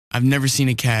I've never seen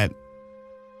a cat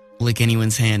lick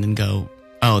anyone's hand and go,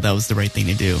 oh, that was the right thing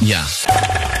to do. Yeah.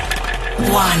 1.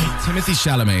 Timothée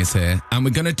Chalamet is here, and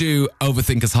we're going to do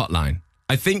Overthinkers Hotline.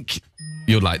 I think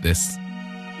you'll like this.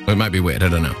 Or it might be weird, I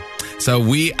don't know. So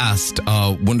we asked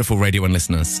our wonderful Radio 1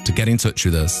 listeners to get in touch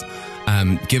with us,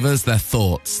 give us their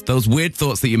thoughts, those weird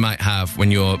thoughts that you might have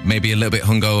when you're maybe a little bit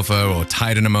hungover or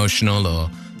tired and emotional, or,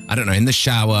 I don't know, in the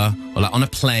shower or like on a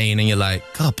plane and you're like,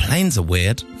 God, planes are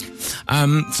weird.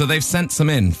 So they've sent some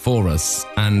in for us,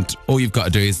 and all you've got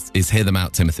to do is hear them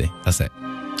out, Timothy. That's it.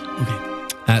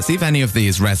 Okay. See if any of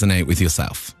these resonate with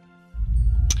yourself.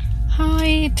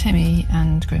 Hi, Timmy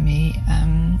and Grimmy.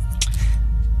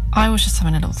 I was just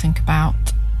having a little think about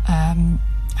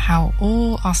how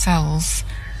all our cells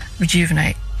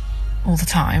rejuvenate all the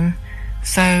time.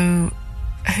 So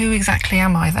who exactly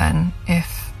am I then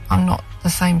if I'm not the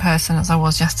same person as I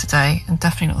was yesterday, and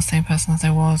definitely not the same person as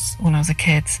I was when I was a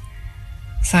kid?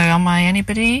 So am I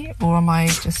anybody, or am I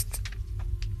just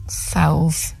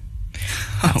cells?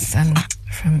 That's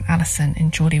from Alison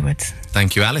in Geordiewood.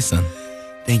 Thank you, Alison.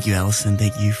 Thank you, Alison.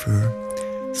 Thank you for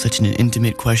such an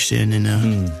intimate question and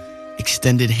a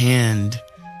extended hand.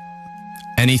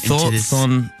 Any thoughts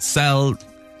on cell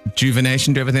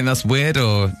rejuvenation? Do you ever think that's weird,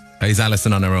 or is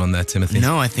Alison on her own there, Timothy?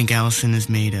 No, I think Alison has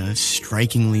made a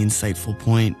strikingly insightful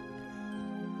point.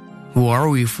 Who are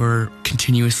we for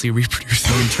continuously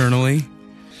reproducing internally?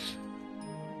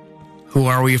 Who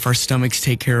are we if our stomachs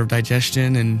take care of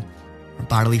digestion and our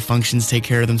bodily functions take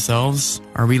care of themselves?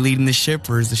 Are we leading the ship,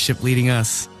 or is the ship leading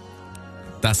us?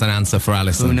 That's an answer for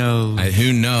Alison. Who knows?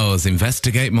 Who knows?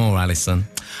 Investigate more, Alison.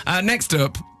 Next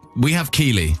up, we have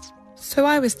Keely. So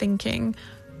I was thinking,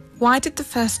 why did the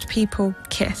first people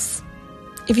kiss?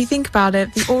 If you think about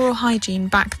it, the oral hygiene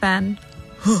back then,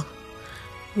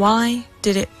 why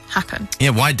did it happen? Yeah,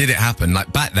 why did it happen?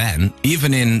 Like back then,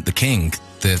 even in The King,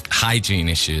 the hygiene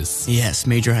issues. Yes,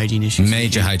 major hygiene issues.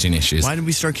 Major hygiene issues. Why did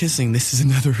we start kissing? This is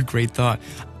another great thought.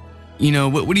 You know,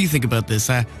 what do you think about this?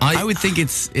 I would think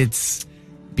it's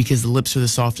because the lips are the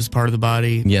softest part of the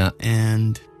body. Yeah.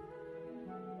 And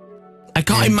I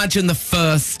can't imagine the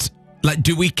first, like,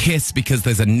 do we kiss because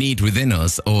there's a need within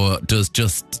us, or does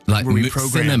just, like,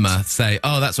 cinema say,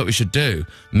 oh, that's what we should do?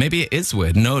 Maybe it is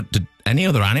weird. No, did any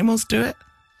other animals do it?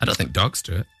 I don't think dogs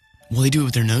do it. Well, they do it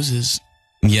with their noses.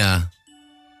 Yeah.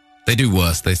 They do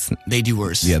worse. They do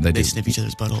worse. Yeah, they do. They sniff each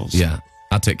other's buttholes. Yeah.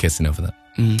 I'll take kissing over that.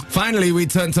 Finally, we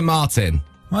turn to Martin.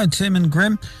 Hi, Tim and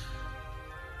Grim.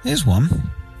 Here's one.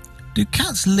 Do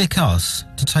cats lick us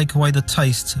to take away the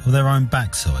taste of their own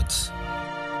backsides?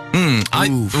 I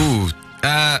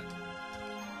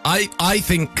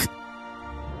think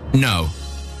no.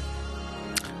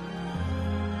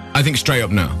 I think straight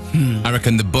up no. I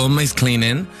reckon the bum is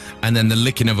cleaning, and then the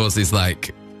licking of us is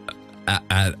like,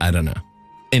 I don't know,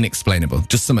 inexplainable.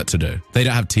 Just something to do. They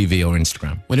don't have TV or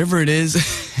Instagram. Whatever it is,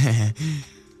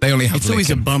 they only have. It's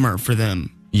always a bummer for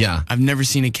them. Yeah, I've never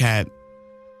seen a cat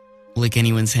lick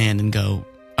anyone's hand and go,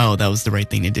 oh, that was the right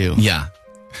thing to do. Yeah.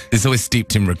 It's always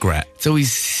steeped in regret. It's always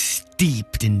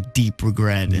steeped in deep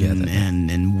regret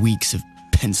and weeks of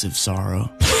pensive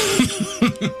sorrow.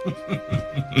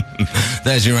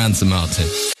 There's your answer, Martin.